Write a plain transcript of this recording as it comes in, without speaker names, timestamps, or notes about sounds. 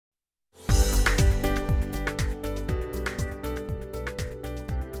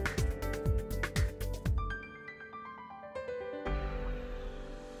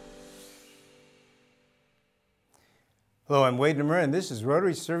Hello, I'm Wade Nomura, and this is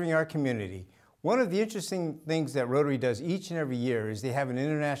Rotary Serving Our Community. One of the interesting things that Rotary does each and every year is they have an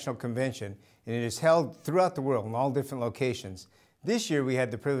international convention, and it is held throughout the world in all different locations. This year we had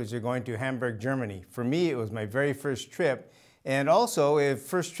the privilege of going to Hamburg, Germany. For me, it was my very first trip, and also a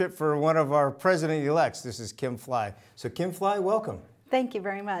first trip for one of our president-elects. This is Kim Fly. So Kim Fly, welcome. Thank you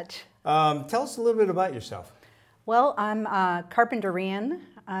very much. Tell us a little bit about yourself. Well, I'm a Carpinterian.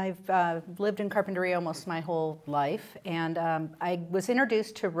 I've lived in Carpinteria almost my whole life, and I was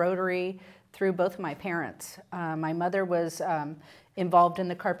introduced to Rotary through both of my parents. My mother was involved in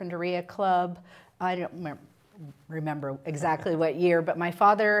the Carpinteria Club. I don't remember exactly what year, but my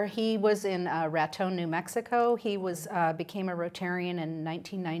father, he was in Raton, New Mexico. He became a Rotarian in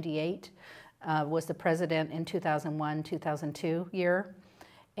 1998, was the president in 2001, 2002 year.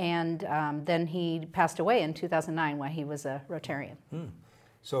 And then he passed away in 2009 while he was a Rotarian.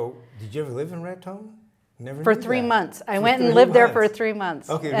 So, did you ever live in Raton? Never For 3 months. I went and lived there for 3 months.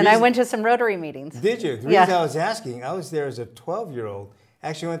 Okay, and I went to some Rotary meetings. Did you? The reason I was asking, I was there as a 12-year-old.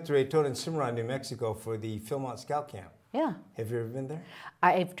 Actually went to Raton and Cimarron, New Mexico for the Philmont Scout Camp. Yeah. Have you ever been there?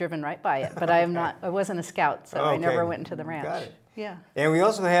 I've driven right by it, but I wasn't a scout, so I never went into the ranch. Got it. Yeah. And we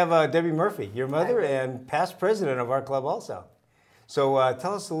also have Debbie Murphy, your mother and past president of our club also. So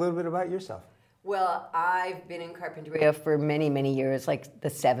tell us a little bit about yourself. Well, I've been in Carpinteria for many, many years, like the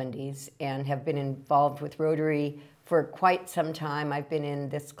 70s, and have been involved with Rotary for quite some time. I've been in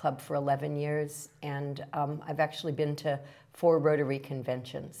this club for 11 years, and I've actually been to 4 Rotary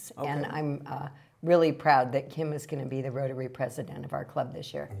conventions. Okay. And I'm really proud that Kim is going to be the Rotary president of our club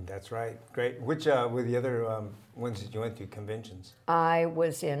this year. That's right. Great. Which were the other ones that you went to, conventions? I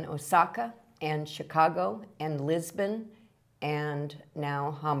was in Osaka and Chicago and Lisbon, and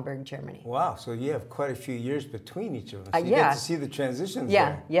now Hamburg, Germany. Wow, so you have quite a few years between each of them. So you get to see the transitions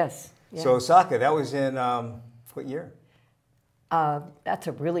there. Yes. Yeah. So Osaka, that was in what year? That's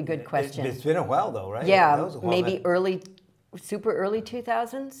a really good question. It's been a while though, right? Yeah, maybe super early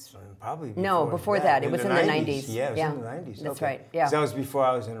 2000s? Probably before. No, before that. It was in the 90s. Yeah, it was in the 90s. That's right, yeah. So that was before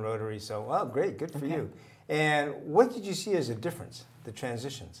I was in Rotary, so wow, great, good for you. And what did you see as a difference, the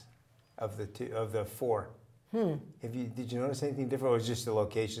transitions of the 4? Did you notice anything different, or was it just the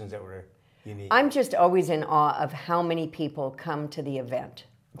locations that were unique? I'm just always in awe of how many people come to the event.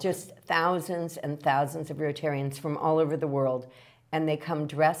 Just thousands and thousands of Rotarians from all over the world, and they come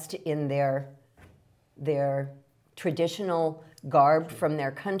dressed in their traditional garb from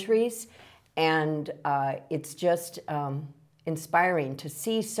their countries, and it's just inspiring to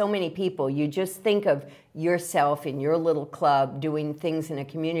see so many people. You just think of yourself in your little club doing things in a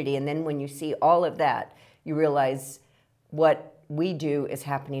community, and then when you see all of that, you realize what we do is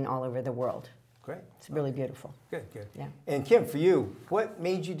happening all over the world. Great. It's really beautiful. Good, good. Yeah. And Kim, for you, what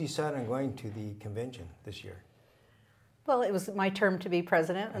made you decide on going to the convention this year? Well, it was my term to be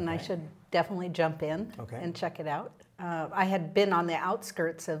president, and I should definitely jump in and check it out. I had been on the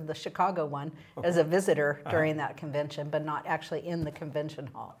outskirts of the Chicago one as a visitor during that convention, but not actually in the convention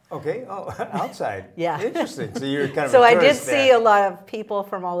hall. Okay, outside. Yeah. Interesting. So you're kind of so I did see a lot of people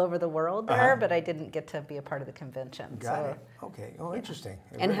from all over the world there, but I didn't get to be a part of the convention. Got it. Okay. Oh, interesting.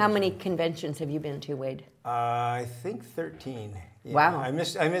 And how many conventions have you been to, Wade? I think 13. Yeah. Wow. I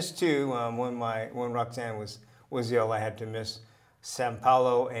missed 2 when Roxanne was ill. I had to miss Sao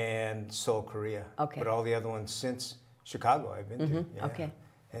Paulo and Seoul, Korea. Okay. But all the other ones since Chicago I've been to. Yeah. Okay.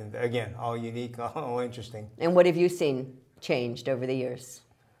 And again, all unique, all interesting. And what have you seen changed over the years?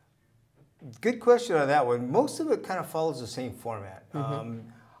 Good question on that one. Most of it kind of follows the same format.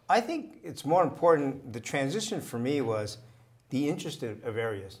 I think it's more important, the transition for me was the interest of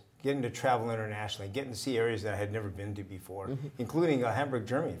areas, getting to travel internationally, getting to see areas that I had never been to before, including Hamburg,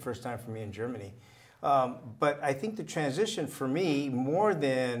 Germany, first time for me in Germany. But I think the transition for me, more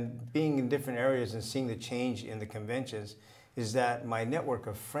than being in different areas and seeing the change in the conventions, is that my network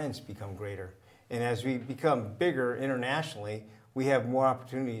of friends become greater. And as we become bigger internationally, we have more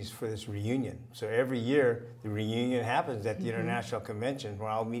opportunities for this reunion. So every year, the reunion happens at the International Convention, where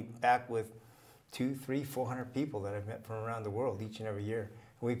I'll meet back with 200, 300, 400 people that I've met from around the world each and every year.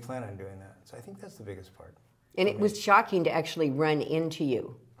 And we plan on doing that. So I think that's the biggest part. And it was shocking to actually run into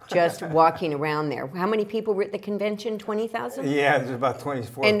you. Just walking around there. How many people were at the convention? 20,000? Yeah, there's about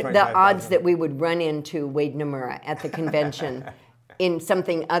 24. And the odds that we would run into Wade Nomura at the convention in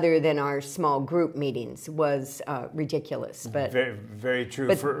something other than our small group meetings was ridiculous. But very, very true.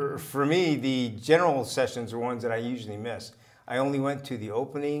 But for me, the general sessions are ones that I usually miss. I only went to the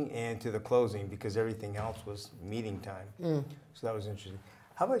opening and to the closing because everything else was meeting time. So that was interesting.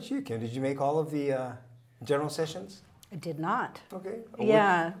 How about you, Kim? Did you make all of the general sessions? I did not. Okay.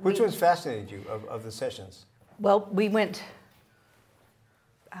 Yeah. Which ones fascinated you of the sessions? Well, we went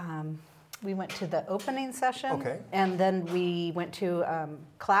to the opening session, Okay. and then we went to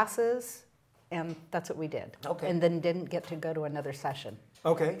classes, and that's what we did. Okay. And then didn't get to go to another session.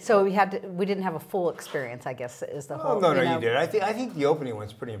 Okay. So we didn't have a full experience, I guess, is the whole. Oh, no, you did. I think the opening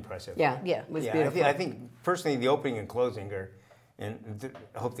one's pretty impressive. Yeah, Yeah. it was Yeah, beautiful. I think personally the opening and closing are, and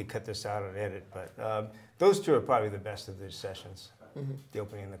I hope they cut this out and edit, but those two are probably the best of these sessions, the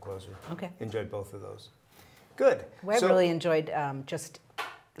opening and the closer. Okay. Enjoyed both of those. Good. Well, I So- really enjoyed just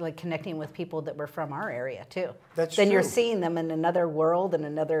like connecting with people that were from our area too. That's then you're true. seeing them in another world and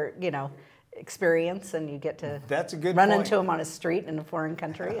another, experience, and you get to That's a good run point. into them on a street in a foreign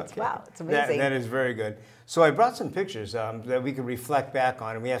country. It's wow, it's amazing. That is very good. So I brought some pictures that we could reflect back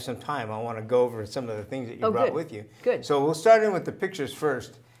on, and we have some time. I want to go over some of the things that you brought good. with you. Good. So we'll start in with the pictures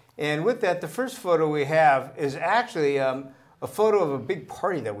first. And with that, the first photo we have is actually a photo of a big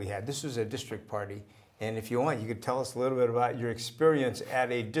party that we had. This was a district party. And if you want, you could tell us a little bit about your experience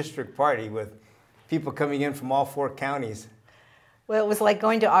at a district party with people coming in from all 4 counties. Well, it was like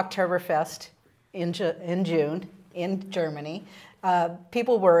going to Oktoberfest in June in Germany.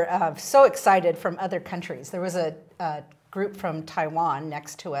 People were so excited from other countries. There was a group from Taiwan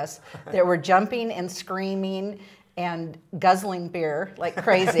next to us that were jumping and screaming and guzzling beer like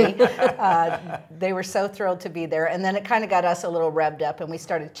crazy. They were so thrilled to be there. And then it kind of got us a little revved up, and we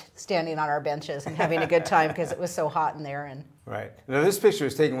started standing on our benches and having a good time because it was so hot in there. And Right. Now this picture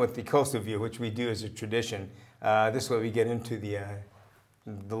is taken with the coastal view, which we do as a tradition. This way we get into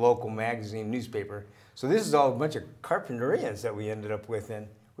the local magazine newspaper. So this is all a bunch of carpinterians that we ended up with,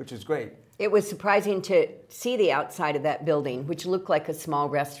 which is great. It was surprising to see the outside of that building, which looked like a small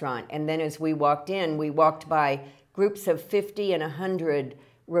restaurant. And then as we walked in, we walked by groups of 50 and 100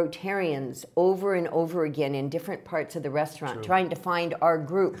 Rotarians over and over again in different parts of the restaurant, trying to find our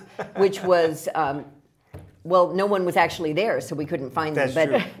group, which was, well, no one was actually there, so we couldn't find them, but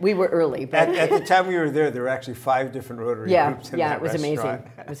true. we were early. But At the time we were there were actually 5 different Rotary groups in that it was restaurant.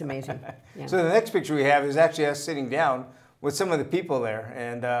 amazing. It was amazing. Yeah. So the next picture we have is actually us sitting down with some of the people there.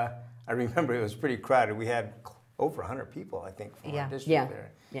 And I remember it was pretty crowded. We had over 100 people, I think, from our district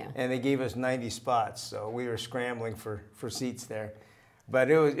there. Yeah. And they gave us 90 spots, so we were scrambling for seats there. But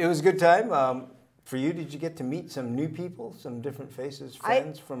it was a good time. For you, did you get to meet some new people, some different faces,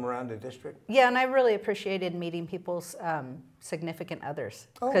 friends from around the district? yeah, and I really appreciated meeting people's significant others.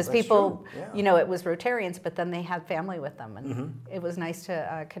 Oh, Because that's people, true. Yeah. it was Rotarians, but then they had family with them. And it was nice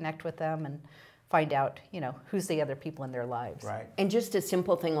to connect with them and find out, who's the other people in their lives. Right. And just a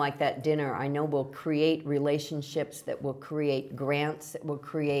simple thing like that dinner, I know will create relationships, that will create grants, that will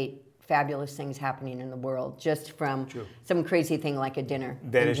create fabulous things happening in the world just from some crazy thing like a dinner.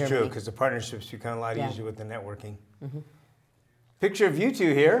 That in is Germany. true, because the partnerships become a lot Yeah. easier with the networking. Picture of you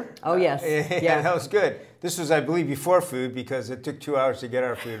two here. Oh, yes. Yeah, that was good. This was, I believe, before food, because it took 2 hours to get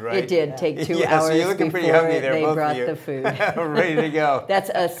our food, right? It did take 2 Yeah, hours so you're looking pretty before hungry there, they both brought of you. the food. Ready to go.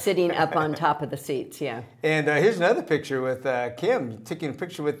 That's us sitting up on top of the seats, yeah. And here's another picture with Kim, taking a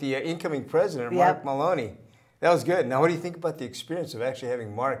picture with the incoming president, Mark Yep. Maloney. That was good. Now, what do you think about the experience of actually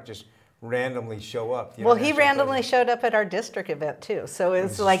having Mark just randomly show up? Well, he randomly showed up at our district event too, so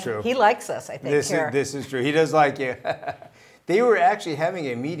it's like true. he likes us. I think This is true. He does like you. They were actually having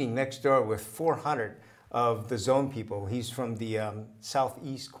a meeting next door with 400 of the zone people. He's from the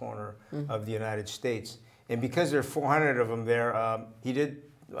southeast corner of the United States, and because there are 400 of them there, he did.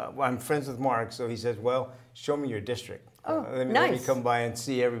 I'm friends with Mark, so he says, "Well, show me your district. Let me nice. come by and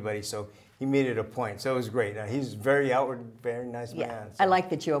see everybody." So he made it a point. So it was great. He's very outward, very nice Yeah. man. I like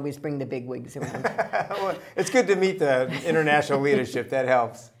that you always bring the big wigs around. Well, it's good to meet the international leadership. That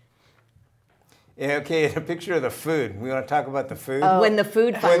helps. Yeah, okay, a picture of the food. We want to talk about the food? When the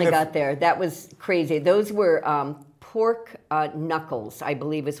food finally the- got there, that was crazy. Those were pork knuckles, I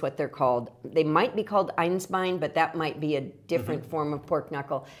believe is what they're called. They might be called Einsbein, but that might be a different form of pork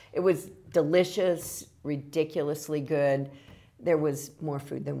knuckle. It was delicious, ridiculously good. There was more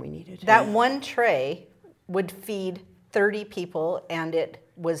food than we needed. That one tray would feed 30 people, and it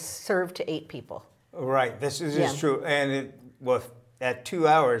was served to 8 people. Right, this is Yeah. true. And at 2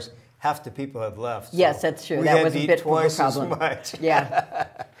 hours, half the people had left. So Yes, that's true. we That had was to a eat bit of a twice problem. as much. Yeah.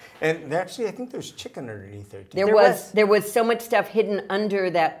 And actually, I think there's chicken underneath there, too. There was so much stuff hidden under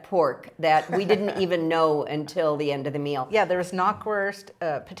that pork that we didn't even know until the end of the meal. Yeah, there was knockwurst,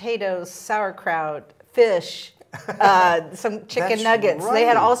 potatoes, sauerkraut, fish, some chicken That's nuggets. They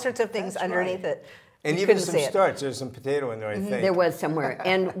had right. all sorts of things That's underneath right. it. And You even couldn't some see it. starch. There's some potato in there, I think. There was somewhere.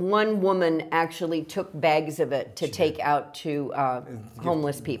 And one woman actually took bags of it to take out to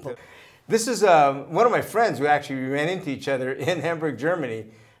homeless people. This is one of my friends who actually ran into each other in Hamburg, Germany.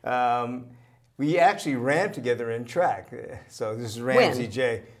 We actually ran together in track. So this is Ramsey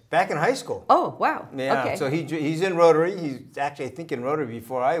J. Back in high school. Oh, wow. Yeah, okay. so he's in Rotary. He's actually, I think, in Rotary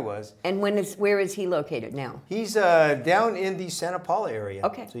before I was. And where is he located now? He's down in the Santa Paula area.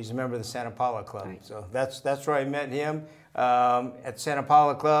 Okay. So he's a member of the Santa Paula Club. Right. So that's where I met him at Santa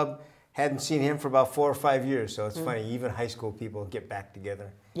Paula Club. Hadn't seen him for about 4 or 5 years. So it's funny, even high school people get back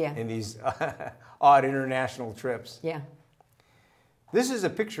together in these odd international trips. Yeah. This is a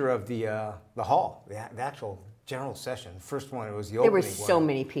picture of the hall, the actual general session. The first one, it was the opening one. There were so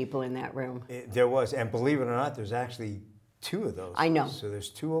many people in that room. There was, and believe it or not, there's actually 2 of those. I know. So there's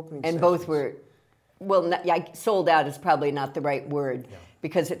 2 opening and sessions. both were, well, sold out is probably not the right word,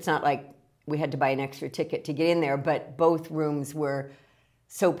 because it's not like we had to buy an extra ticket to get in there, but both rooms were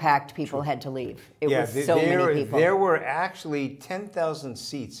so packed people had to leave. It was so many people. There were actually 10,000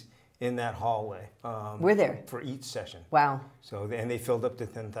 seats in that hallway. Were there? For each session. Wow. So, and they filled up to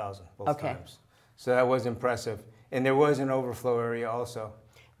 10,000 both Okay. times. So that was impressive. And there was an overflow area also.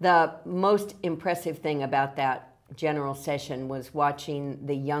 The most impressive thing about that general session was watching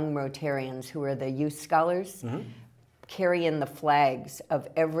the young Rotarians, who are the youth scholars, carry in the flags of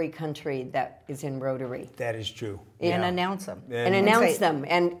every country that is in Rotary. That is true. And announce them. And announce them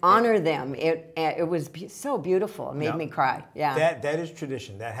and honor them. It was so beautiful. It made me cry. Yeah. That is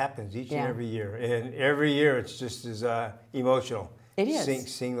tradition. That happens each and every year. And every year it's just as emotional. It is.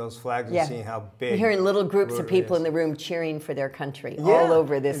 Seeing those flags and seeing how big. You're hearing little groups of people in the room cheering for their country all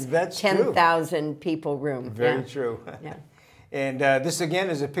over this 10,000 people room. Very true. Yeah. And this again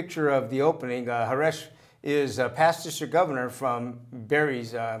is a picture of the opening. Haresh is past district governor from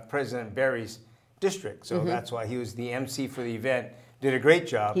Barry's, President Barry's district. So that's why he was the MC for the event. Did a great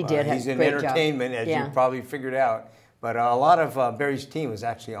job. He did. He's in great entertainment, job. as you probably figured out. But a lot of Barry's team was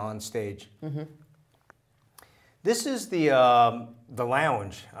actually on stage. This is the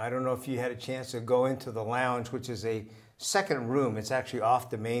lounge. I don't know if you had a chance to go into the lounge, which is a second room. It's actually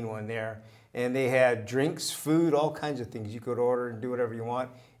off the main one there. And they had drinks, food, all kinds of things. You could order and do whatever you want.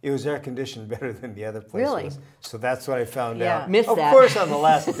 It was air conditioned better than the other place was. So that's what I found out. Missed that. Of course, on the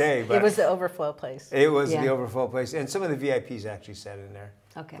last day. But it was the overflow place. It was the overflow place. And some of the VIPs actually sat in there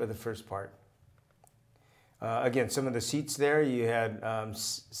for the first part. Again, some of the seats there, you had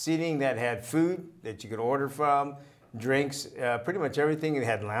seating that had food that you could order from, drinks, pretty much everything. It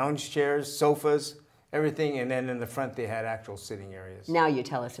had lounge chairs, sofas, everything. And then in the front, they had actual sitting areas. Now you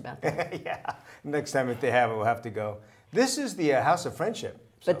tell us about that. Yeah. Next time if they have it, we'll have to go. This is the House of Friendship.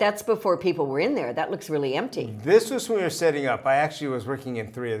 But that's before people were in there. That looks really empty. This was when we were setting up. I actually was working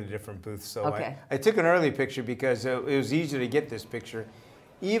in 3 of the different booths. So I took an early picture because it was easier to get this picture,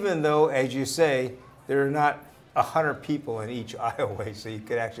 even though, as you say, there are not 100 people in each aisleway, so you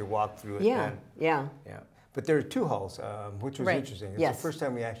could actually walk through it then. Yeah. But there are 2 halls, which was interesting. It's the first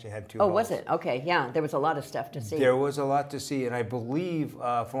time we actually had 2 halls. Oh, was it? Okay, yeah. There was a lot of stuff to see. There was a lot to see, and I believe,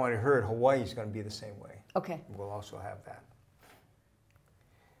 from what I heard, Hawaii is going to be the same way. Okay. We'll also have that.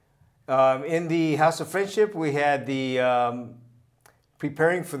 In the House of Friendship, we had the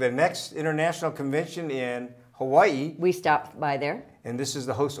preparing for the next international convention in Hawaii. We stopped by there. And this is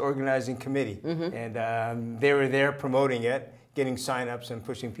the host organizing committee. And they were there promoting it, getting signups and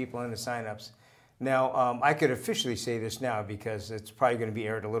pushing people into signups. Now, I could officially say this now because it's probably going to be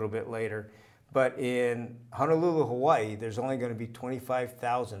aired a little bit later. But in Honolulu, Hawaii, there's only going to be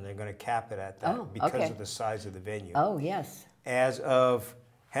 25,000. They're going to cap it at that because of the size of the venue. Oh, yes. As of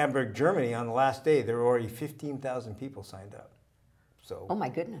Hamburg, Germany, on the last day, there were already 15,000 people signed up. So, oh my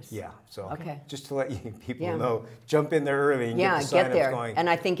goodness. Yeah. So just to let people know, jump in there early and get the sign-ups there. going. And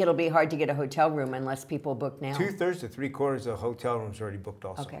I think it'll be hard to get a hotel room unless people book now. 2/3 to 3/4 of hotel rooms are already booked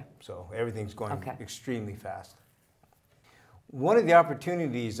also. So everything's going extremely fast. One of the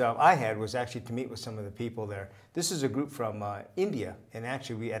opportunities I had was actually to meet with some of the people there. This is a group from India, and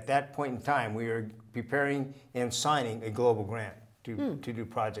actually at that point in time we were preparing and signing a global grant to do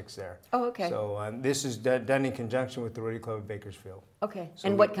projects there. Oh, okay. So this is done in conjunction with the Rotary Club of Bakersfield. Okay. So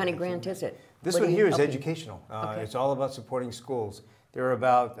and what kind of grant is it? This one here is educational. It's all about supporting schools. There are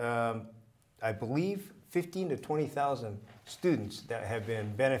about, I believe, 15 to 20,000 students that have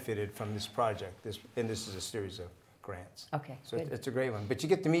been benefited from this project. And this is a series of grants. Okay. So it's a great one. But you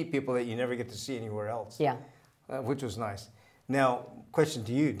get to meet people that you never get to see anywhere else. Yeah. Which was nice. Now, question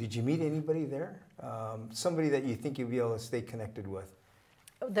to you: did you meet anybody there? Somebody that you think you'll be able to stay connected with?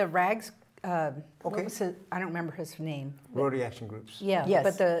 The RAGS. What was his, I don't remember his name. Rotary Action Groups. Yeah. Yes.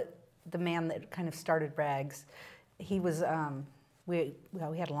 But the man that kind of started RAGS, he was we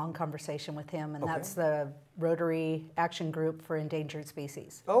had a long conversation with him, and that's the Rotary Action Group for Endangered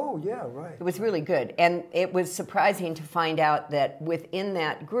Species. Oh, yeah, right. It was really good. And it was surprising to find out that within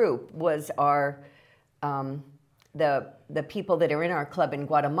that group was our, the people that are in our club in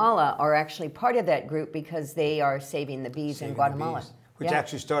Guatemala are actually part of that group because they are saving the bees in Guatemala. Which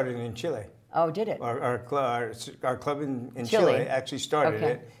actually started in Chile. Oh, did it? Our club in Chile actually started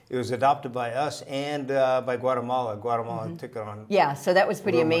it. It was adopted by us and by Guatemala. Guatemala took it on. Yeah, so that was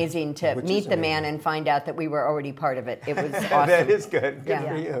pretty amazing to meet the man and find out that we were already part of it. It was awesome. That is good. Good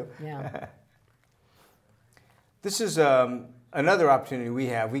for you. Yeah. This is another opportunity we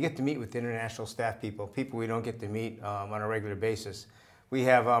have. We get to meet with international staff people we don't get to meet on a regular basis. We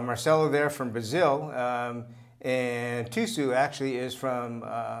have Marcelo there from Brazil. And Tusu actually is from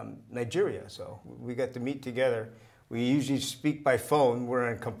Nigeria, so we got to meet together. We usually speak by phone. We're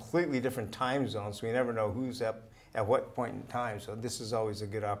in completely different time zones, so we never know who's up at what point in time. So this is always a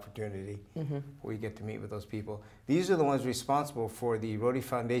good opportunity where we get to meet with those people. These are the ones responsible for the Rotary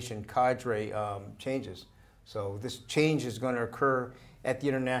Foundation cadre changes. So this change is going to occur at the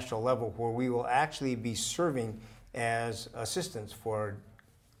international level where we will actually be serving as assistants for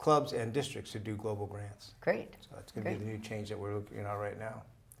clubs and districts to do global grants. Great. So that's going to be the new change that we're looking at right now.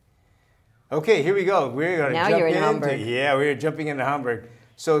 Okay, here we go. We're going to now jump you're in into Hamburg. Yeah, we're jumping into Hamburg.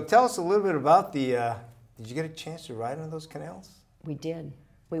 So tell us a little bit about the. Did you get a chance to ride on those canals? We did.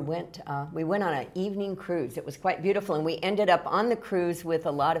 We went on an evening cruise. It was quite beautiful, and we ended up on the cruise with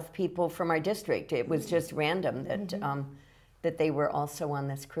a lot of people from our district. It was just random that that they were also on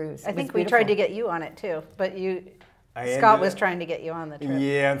this cruise. I think we tried to get you on it too, but Scott was trying to get you on the trip.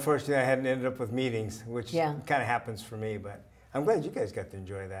 Yeah, unfortunately, I hadn't ended up with meetings, which kind of happens for me, but I'm glad you guys got to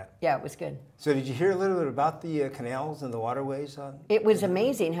enjoy that. Yeah, it was good. So did you hear a little bit about the canals and the waterways? It was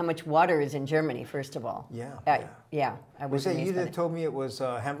amazing how much water is in Germany, first of all. Yeah. I was that amazed you by that told me it was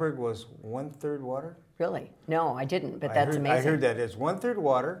Hamburg was 1/3 water? Really? No, I didn't, but that's amazing. I heard that it's 1/3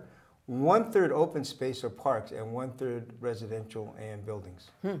 water, 1/3 open space or parks, and 1/3 residential and buildings.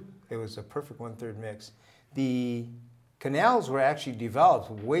 It was a perfect 1/3 mix. The canals were actually developed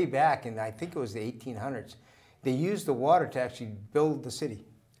way back in, I think it was the 1800s. They used the water to actually build the city.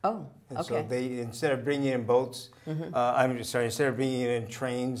 Oh, and okay. So they, instead of bringing in boats, instead of bringing in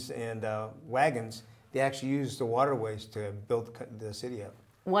trains and wagons, they actually used the waterways to build the city up.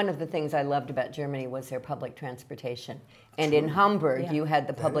 One of the things I loved about Germany was their public transportation. And in Hamburg, you had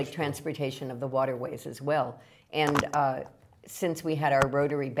the public transportation of the waterways as well. And since we had our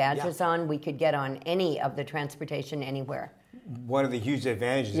Rotary badges on, we could get on any of the transportation anywhere. One of the huge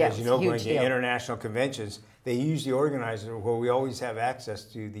advantages, as you know, going to international conventions, they usually organize it where we always have access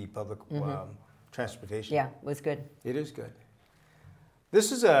to the public transportation. Yeah, it was good. It is good.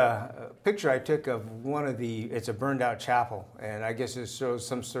 This is a picture I took of one of it's a burned out chapel, and I guess it shows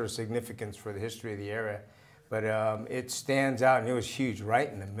some sort of significance for the history of the area. But it stands out, and it was huge,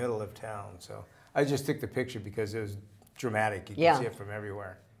 right in the middle of town. So I just took the picture because it was dramatic. You can see it from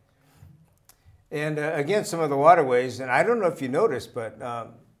everywhere. And again, some of the waterways, and I don't know if you noticed, but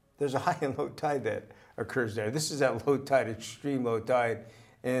there's a high and low tide that occurs there. This is at low tide, extreme low tide,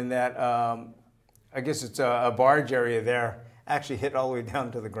 and that I guess it's a barge area there actually hit all the way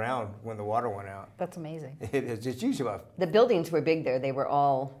down to the ground when the water went out. That's amazing. It is. It's usually about. The buildings were big there. They were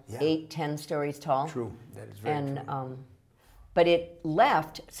all 8, 10 stories tall. True. That is very true. But it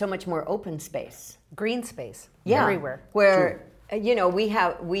left so much more open space. Green space. Everywhere. Where, you know,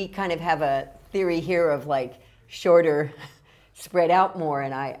 we kind of have a theory here of like shorter, spread out more,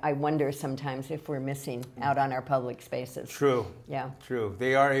 and I wonder sometimes if we're missing out on our public spaces. True. Yeah. True.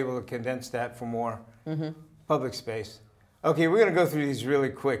 They are able to condense that for more public space. Okay, we're going to go through these really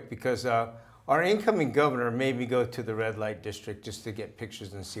quick because our incoming governor made me go to the red light district just to get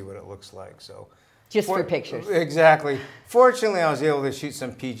pictures and see what it looks like. So. Just for pictures. Exactly. Fortunately, I was able to shoot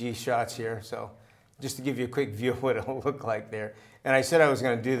some PG shots here, so just to give you a quick view of what it'll look like there. And I said I was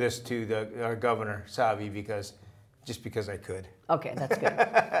going to do this to our governor, Savi, because I could. Okay, that's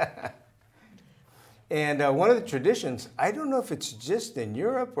good. And one of the traditions, I don't know if it's just in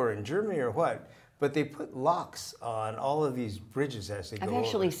Europe or in Germany or what, but they put locks on all of these bridges as they go over. I've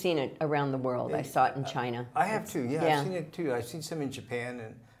actually seen it around the world. I saw it in China. I have too, I've seen it too. I've seen some in Japan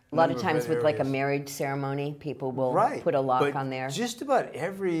and a lot of times with like a marriage ceremony, people will put a lock on there. Just about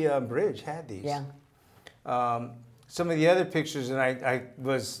every bridge had these. Yeah. Some of the other pictures, and I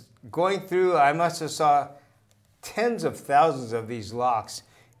was going through, I must have saw tens of thousands of these locks,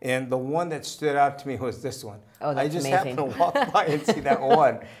 and the one that stood out to me was this one. Oh, that's amazing. I just happened to walk by and see that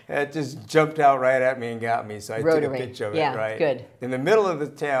one. It just jumped out right at me and got me, so I took a picture of it. Yeah, good. In the middle of the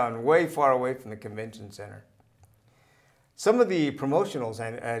town, way far away from the convention center. Some of the promotionals,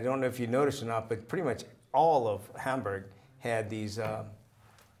 I don't know if you noticed or not, but pretty much all of Hamburg had these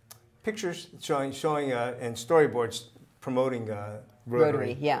pictures showing and storyboards promoting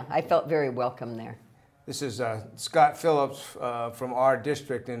Rotary. Yeah, I felt very welcome there. This is Scott Phillips from our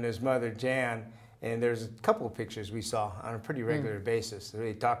district and his mother Jan, and there's a couple of pictures we saw on a pretty regular basis.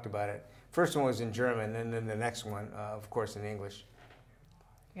 They talked about it. First one was in German, and then the next one, of course, in English.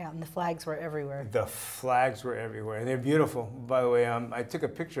 Yeah, and the flags were everywhere. The flags were everywhere, and they're beautiful. By the way, I took a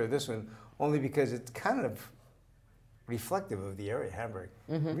picture of this one only because it's kind of reflective of the area, Hamburg.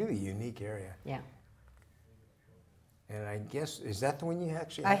 Really unique area. Yeah. And I guess, is that the one you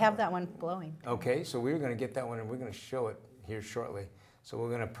actually I have that one blowing. Okay, so we're going to get that one, and we're going to show it here shortly. So we're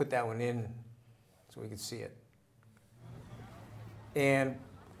going to put that one in so we can see it. And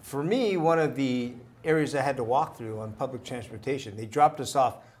for me, one of the areas I had to walk through on public transportation, they dropped us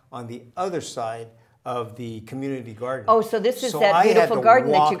off on the other side of the community garden. Oh, so this is that beautiful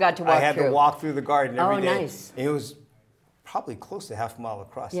garden that you got to walk through. I had to walk through the garden every day. Oh, nice. And it was probably close to half a mile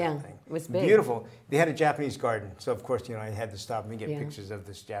across that thing. It was big. Beautiful. They had a Japanese garden. So, of course, I had to stop and get pictures of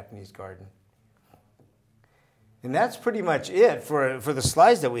this Japanese garden. And that's pretty much it for the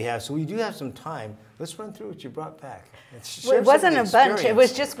slides that we have. So we do have some time. Let's run through what you brought back. Well, it wasn't a bunch. It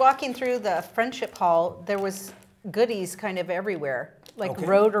was just walking through the Friendship Hall. There was goodies kind of everywhere, like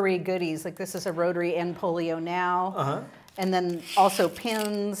Rotary goodies. Like this is a Rotary End Polio Now. And then also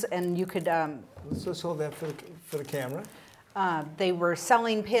pins, and you could... Let's hold that for the camera. They were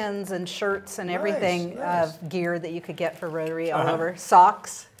selling pins and shirts and everything of gear that you could get for Rotary all over.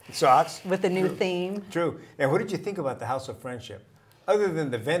 Socks. Socks. With a new theme. True. And what did you think about the House of Friendship? Other than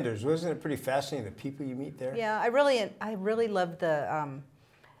the vendors, wasn't it pretty fascinating, the people you meet there? Yeah, I really loved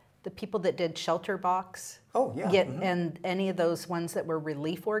the people that did Shelter Box. Oh, yeah. And any of those ones that were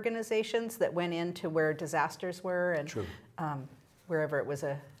relief organizations that went into where disasters were and wherever it was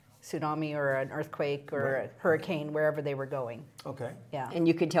a tsunami or an earthquake or a hurricane, wherever they were going. Okay. Yeah. And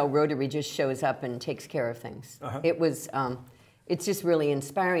you could tell Rotary just shows up and takes care of things. It was, it's just really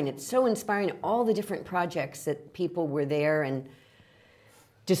inspiring. It's so inspiring, all the different projects that people were there and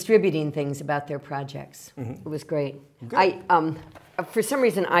distributing things about their projects. It was great. Good. For some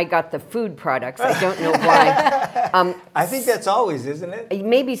reason, I got the food products. I don't know why. I think that's always, isn't it?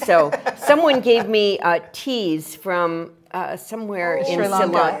 Maybe so. Someone gave me teas from somewhere in Sri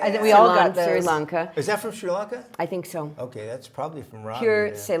Lanka. I think we all got those. Sri Lanka. Is that from Sri Lanka? I think so. Okay, that's probably from Ravi.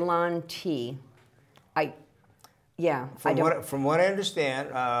 Pure Ceylon tea. From what I understand,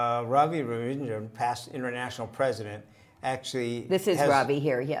 Ravi Ravindran, past international president, actually This is Ravi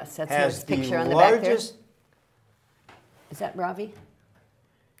here, yes. That's his picture on the back there. Is that Ravi?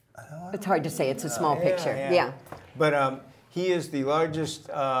 It's hard to say. It's a small picture. Yeah. But he is the largest,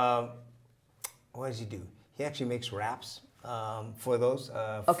 what does he do? He actually makes wraps for those,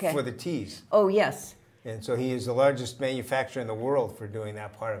 for the teas. Oh, yes. And so he is the largest manufacturer in the world for doing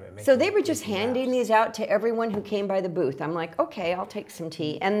that part of it. So they were just handing these out to everyone who came by the booth. I'm like, okay, I'll take some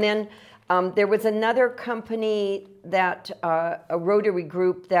tea. And then there was another company that, a Rotary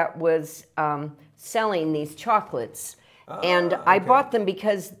group that was selling these chocolates. And I bought them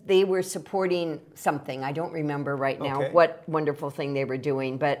because they were supporting something. I don't remember right now what wonderful thing they were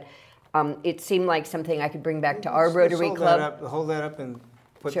doing, but it seemed like something I could bring back to our Rotary Club. Hold that up and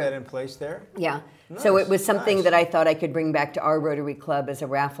put that in place there. Yeah. Nice. So it was something that I thought I could bring back to our Rotary Club as a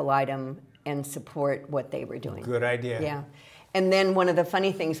raffle item and support what they were doing. Good idea. Yeah. And then one of the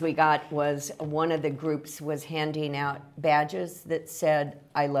funny things we got was one of the groups was handing out badges that said,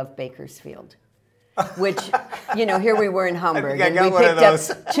 "I love Bakersfield." Which, here we were in Hamburg, and we picked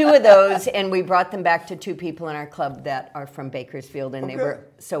up 2 of those, and we brought them back to 2 people in our club that are from Bakersfield, and they were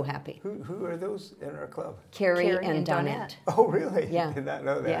so happy. Who are those in our club? Carrie and Donette. Oh, really? Yeah. I did not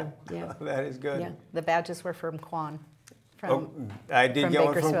know that. Yeah. Oh, that is good. Yeah. The badges were from Kwan. I did get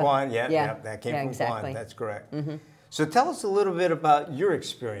one from Kwan. Yeah, that came from Kwan. That's correct. So tell us a little bit about your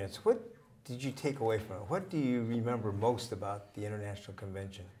experience. What did you take away from it? What do you remember most about the International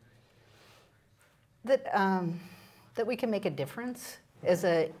Convention? That we can make a difference as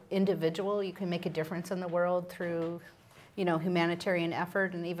an individual. You can make a difference in the world through, humanitarian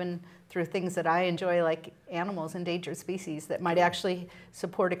effort, and even through things that I enjoy, like animals, endangered species, that might actually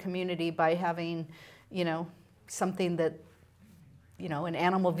support a community by having, something that, an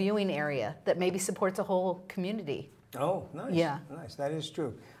animal viewing area that maybe supports a whole community. Oh, nice. Yeah. Nice. That is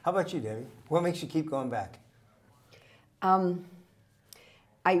true. How about you, Debbie? What makes you keep going back?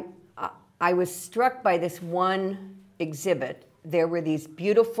 I was struck by this one exhibit. There were these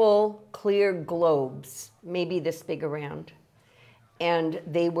beautiful, clear globes, maybe this big around, and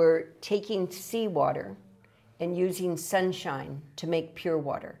they were taking seawater and using sunshine to make pure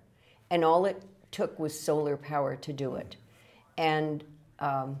water. And all it took was solar power to do it. And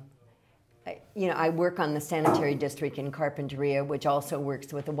you know, I work on the sanitary district in Carpinteria, which also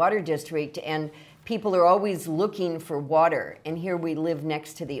works with the water district, and people are always looking for water. And here we live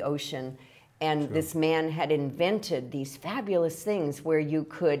next to the ocean, and this man had invented these fabulous things where you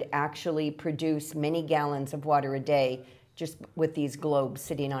could actually produce many gallons of water a day just with these globes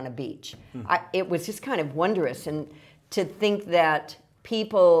sitting on a beach. It was just kind of wondrous, and to think that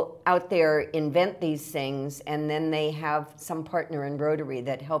people out there invent these things and then they have some partner in Rotary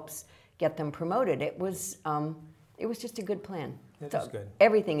that helps get them promoted. It was just a good plan. It is good.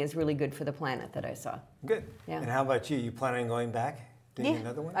 Everything is really good for the planet that I saw. Good. Yeah. And how about you? You planning on going back? Doing Yeah,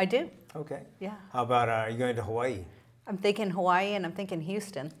 another one? I do. Okay. Yeah. How about, are you going to Hawaii? I'm thinking Hawaii and I'm thinking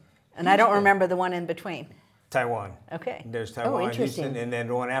Houston. And I don't remember the one in between. Taiwan. Okay. There's Taiwan, interesting. Houston, and then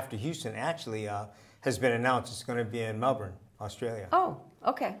the one after Houston actually has been announced. It's going to be in Melbourne, Australia. Oh,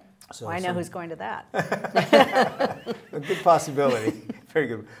 okay. So, Well, I know who's going to that. A good possibility. Very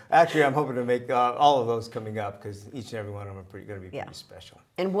good. Actually, I'm hoping to make all of those coming up because each and every one of them are going to be pretty special.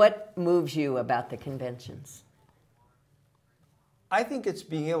 And what moves you about the conventions? I think it's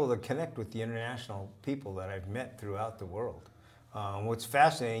being able to connect with the international people that I've met throughout the world. What's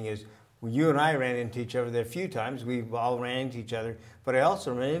fascinating is you and I ran into each other there a few times. We've all ran into each other. But I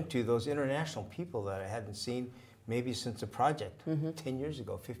also ran into those international people that I hadn't seen maybe since the project, 10 years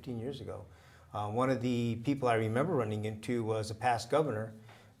ago, 15 years ago. One of the people I remember running into was a past governor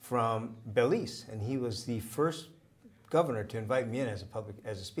from Belize, and he was the first governor to invite me in as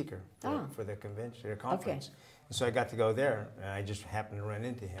a speaker for the convention, their conference. Okay. And so I got to go there, and I just happened to run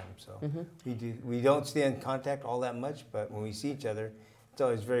into him. So we don't stay in contact all that much, but when we see each other, it's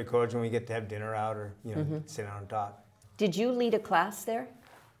always very cordial when we get to have dinner out or sit down and talk. Did you lead a class there?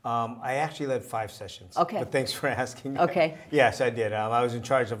 I actually led 5 sessions. Okay. But thanks for asking. Okay. Yes, I did. I was in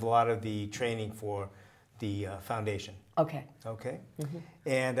charge of a lot of the training for the foundation. Okay. Okay.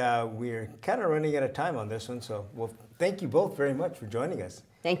 And we're kind of running out of time on this one, so well, thank you both very much for joining us.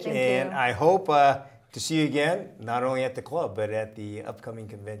 Thank you. And I hope to see you again, not only at the club, but at the upcoming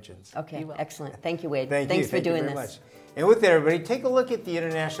conventions. Okay, excellent. Thank you, Wade. Thanks for doing very this. Much. And with that, everybody, take a look at the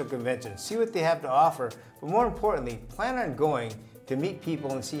International Convention, see what they have to offer, but more importantly, plan on going to meet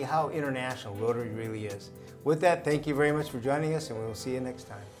people and see how international Rotary really is. With that, thank you very much for joining us, and we will see you next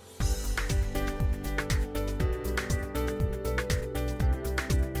time.